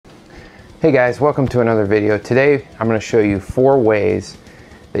Hey guys, welcome to another video. Today I'm going to show you 4 ways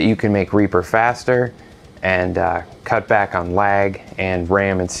that you can make Reaper faster and cut back on lag and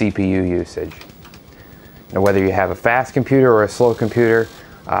RAM and CPU usage. Now, whether you have a fast computer or a slow computer,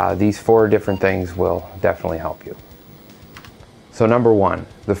 these 4 different things will definitely help you. So number 1,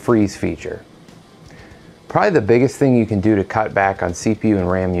 the freeze feature. Probably the biggest thing you can do to cut back on CPU and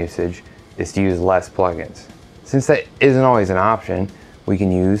RAM usage is to use less plugins. Since that isn't always an option, we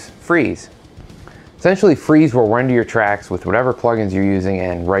can use freeze. Essentially, freeze will render your tracks with whatever plugins you're using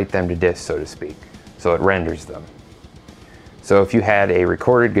and write them to disk, so to speak. So it renders them. So if you had a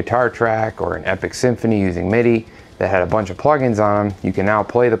recorded guitar track or an epic symphony using MIDI that had a bunch of plugins on them, you can now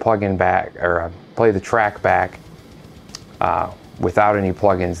play the plugin back, or play the track back without any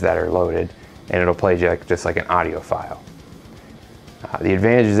plugins that are loaded, and it'll play just like an audio file. The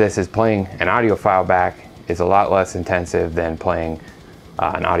advantage of this is playing an audio file back is a lot less intensive than playing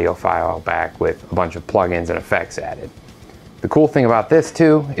an audio file back with a bunch of plugins and effects added. The cool thing about this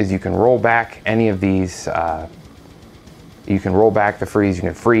too is you can roll back any of these, you can roll back the freeze, you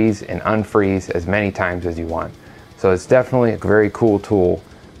can freeze and unfreeze as many times as you want. So it's definitely a very cool tool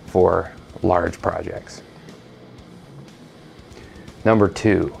for large projects. Number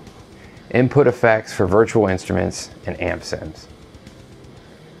 2, input effects for virtual instruments and amp sims.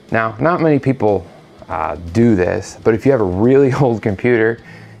 Now, not many people do this, but if you have a really old computer,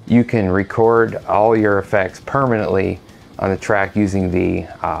 you can record all your effects permanently on the track using the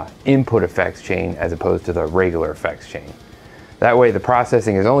input effects chain as opposed to the regular effects chain. That way the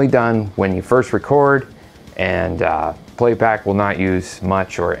processing is only done when you first record, and playback will not use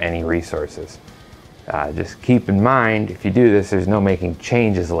much or any resources. Just keep in mind, if you do this, there's no making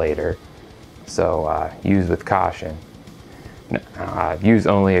changes later, so use with caution. Use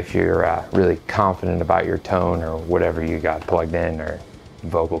only if you're really confident about your tone or whatever you got plugged in, or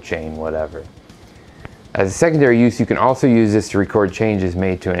vocal chain, whatever. As a secondary use, you can also use this to record changes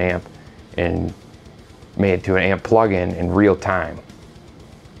made to an amp plugin in real time,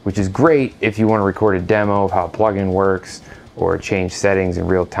 which is great if you want to record a demo of how a plugin works or change settings in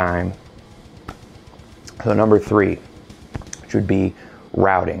real time. So number 3, which would be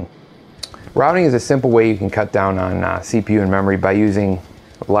routing. Routing is a simple way you can cut down on CPU and memory by using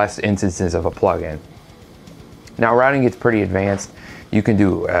less instances of a plugin. Now, routing gets pretty advanced. You can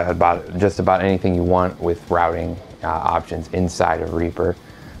do just about anything you want with routing options inside of Reaper,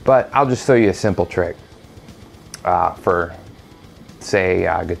 but I'll just show you a simple trick for, say,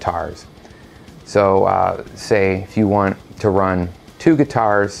 guitars. So say if you want to run 2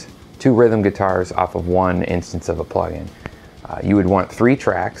 rhythm guitars off of 1 instance of a plugin. You would want 3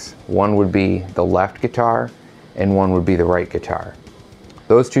 tracks. 1 would be the left guitar and 1 would be the right guitar.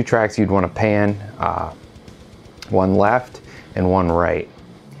 Those 2 tracks you'd want to pan, 1 left and 1 right.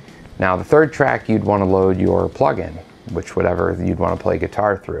 Now the 3rd track you'd want to load your plugin, whatever you'd want to play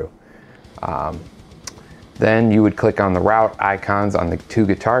guitar through. Then you would click on the route icons on the 2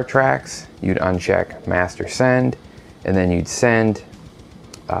 guitar tracks. You'd uncheck master send, and then you'd send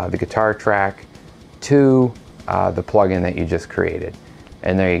the guitar track to the plugin that you just created.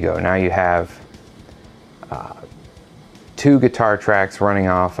 And there you go. Now you have 2 guitar tracks running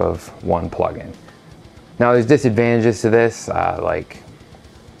off of 1 plugin. Now there's disadvantages to this, like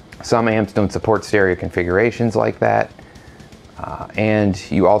some amps don't support stereo configurations like that,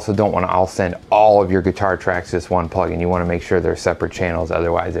 and you also don't want to all send all of your guitar tracks to this 1 plugin. You want to make sure they're separate channels,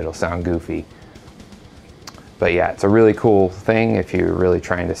 otherwise it'll sound goofy. But yeah, it's a really cool thing if you're really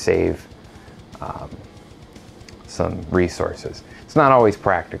trying to save some resources. It's not always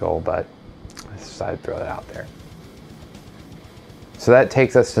practical, but I decided to throw that out there. So that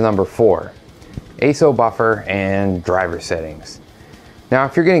takes us to number 4, ASO buffer and driver settings. Now,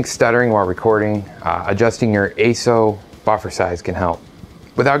 if you're getting stuttering while recording, adjusting your ASO buffer size can help.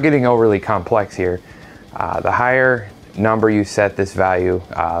 Without getting overly complex here, the higher number you set this value,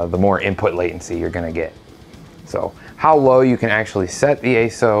 the more input latency you're going to get. So how low you can actually set the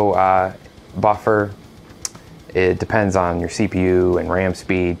ASO buffer, it depends on your CPU and RAM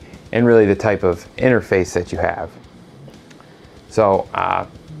speed and really the type of interface that you have. So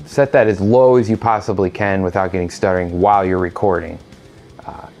set that as low as you possibly can without getting stuttering while you're recording.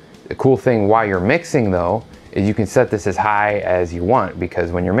 The cool thing while you're mixing though is you can set this as high as you want,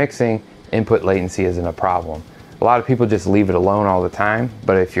 because when you're mixing, input latency isn't a problem. A lot of people just leave it alone all the time,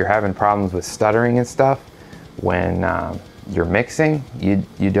 but if you're having problems with stuttering and stuff when you're mixing, you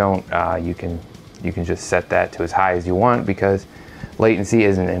can just set that to as high as you want, because latency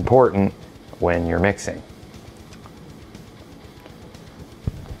isn't important when you're mixing.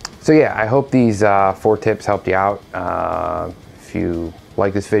 So yeah, I hope these 4 tips helped you out. If you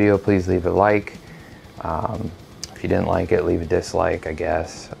like this video, please leave a like. If you didn't like it, leave a dislike, I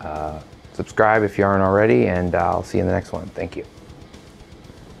guess. Subscribe if you aren't already, and I'll see you in the next one. Thank you.